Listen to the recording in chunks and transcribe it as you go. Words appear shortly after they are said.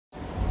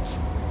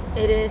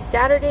It is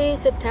Saturday,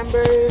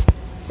 September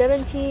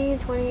 17,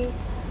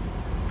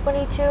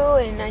 2022,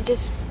 and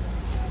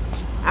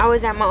I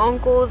was at my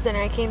uncle's and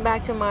I came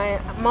back to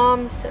my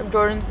mom's.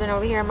 Jordan's been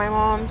over here at my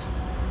mom's,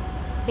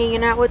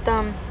 hanging out with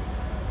them,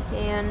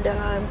 and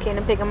I'm going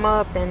to pick him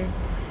up, and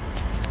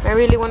I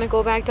really want to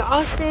go back to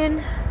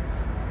Austin,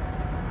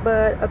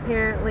 but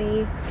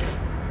apparently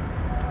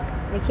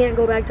I can't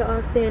go back to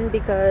Austin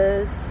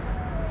because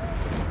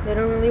they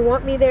don't really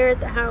want me there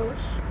at the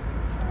house.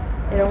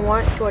 They don't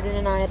want Jordan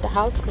and I at the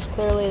house because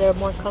clearly they're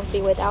more comfy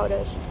without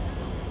us.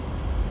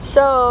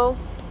 So,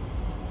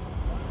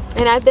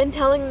 and I've been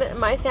telling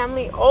my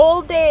family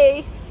all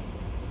day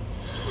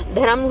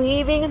that I'm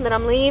leaving and that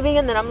I'm leaving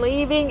and that I'm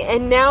leaving.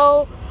 And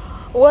now,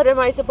 what am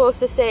I supposed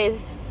to say?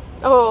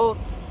 Oh,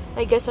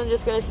 I guess I'm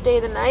just going to stay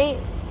the night?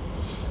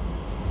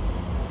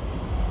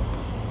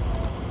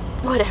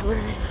 Whatever.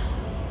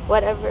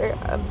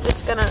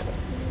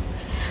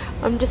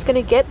 I'm just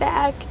gonna get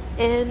back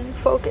and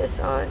focus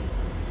on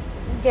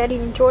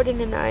getting Jordan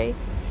and I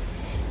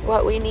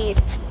what we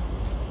need,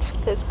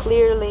 because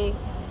clearly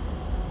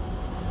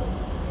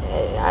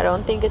I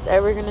don't think it's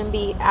ever gonna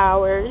be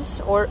ours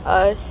or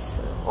us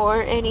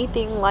or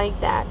anything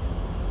like that.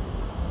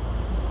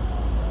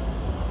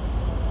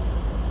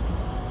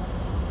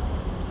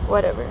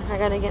 Whatever, I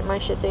gotta get my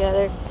shit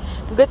together.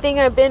 Good thing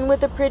I've been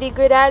with a pretty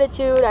good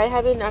attitude.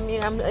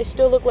 I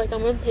still look like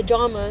I'm in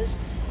pajamas.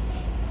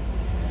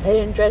 I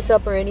didn't dress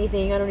up or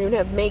anything. I don't even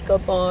have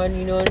makeup on,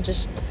 and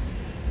just,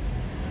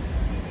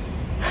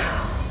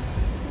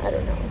 I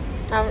don't know.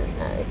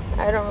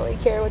 I don't really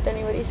care what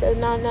anybody says.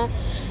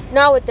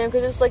 Not with them,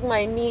 because it's like my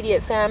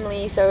immediate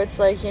family. So it's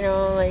like,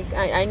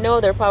 I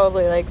know they're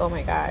probably like, oh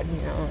my God,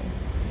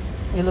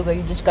 you look like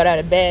you just got out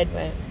of bed.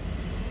 But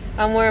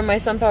I'm wearing my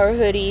SunPower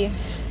hoodie,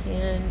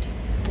 and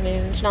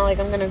it's not like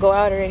I'm gonna go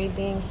out or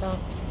anything. So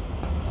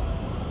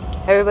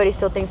everybody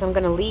still thinks I'm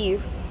gonna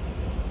leave.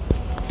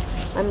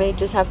 I may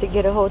just have to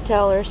get a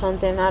hotel or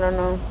something. I don't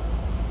know.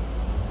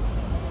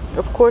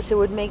 Of course, it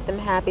would make them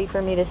happy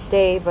for me to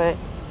stay, but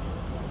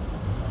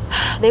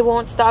they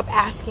won't stop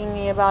asking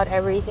me about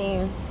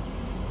everything.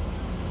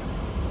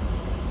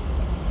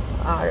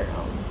 I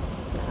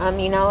don't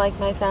know. I like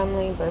my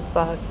family, but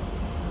fuck,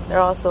 they're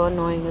also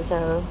annoying as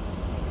hell.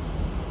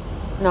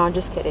 No, I'm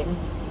just kidding.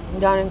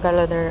 John and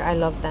Carla, I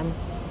love them.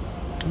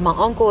 My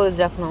uncle is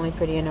definitely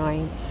pretty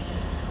annoying.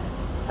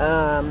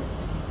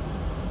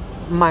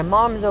 My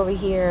mom's over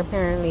here.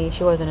 Apparently,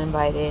 she wasn't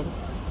invited,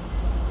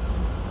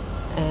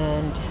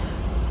 and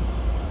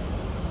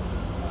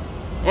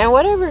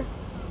whatever.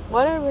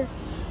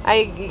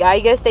 I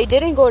guess they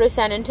didn't go to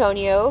San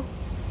Antonio.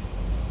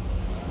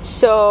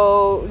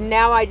 So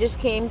now I just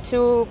came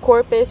to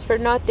Corpus for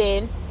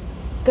nothing,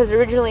 because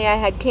originally I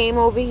had came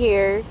over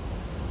here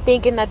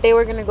thinking that they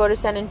were going to go to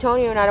San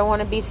Antonio, and I don't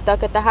want to be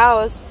stuck at the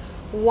house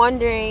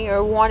wondering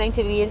or wanting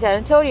to be in San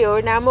Antonio.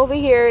 And now I'm over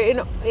here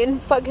in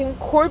fucking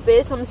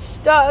Corpus. I'm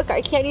stuck.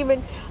 I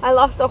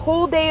lost a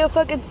whole day of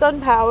fucking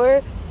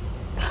SunPower.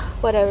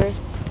 Whatever.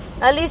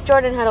 At least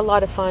Jordan had a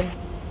lot of fun.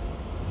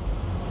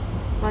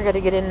 I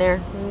gotta get in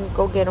there and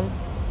go get him.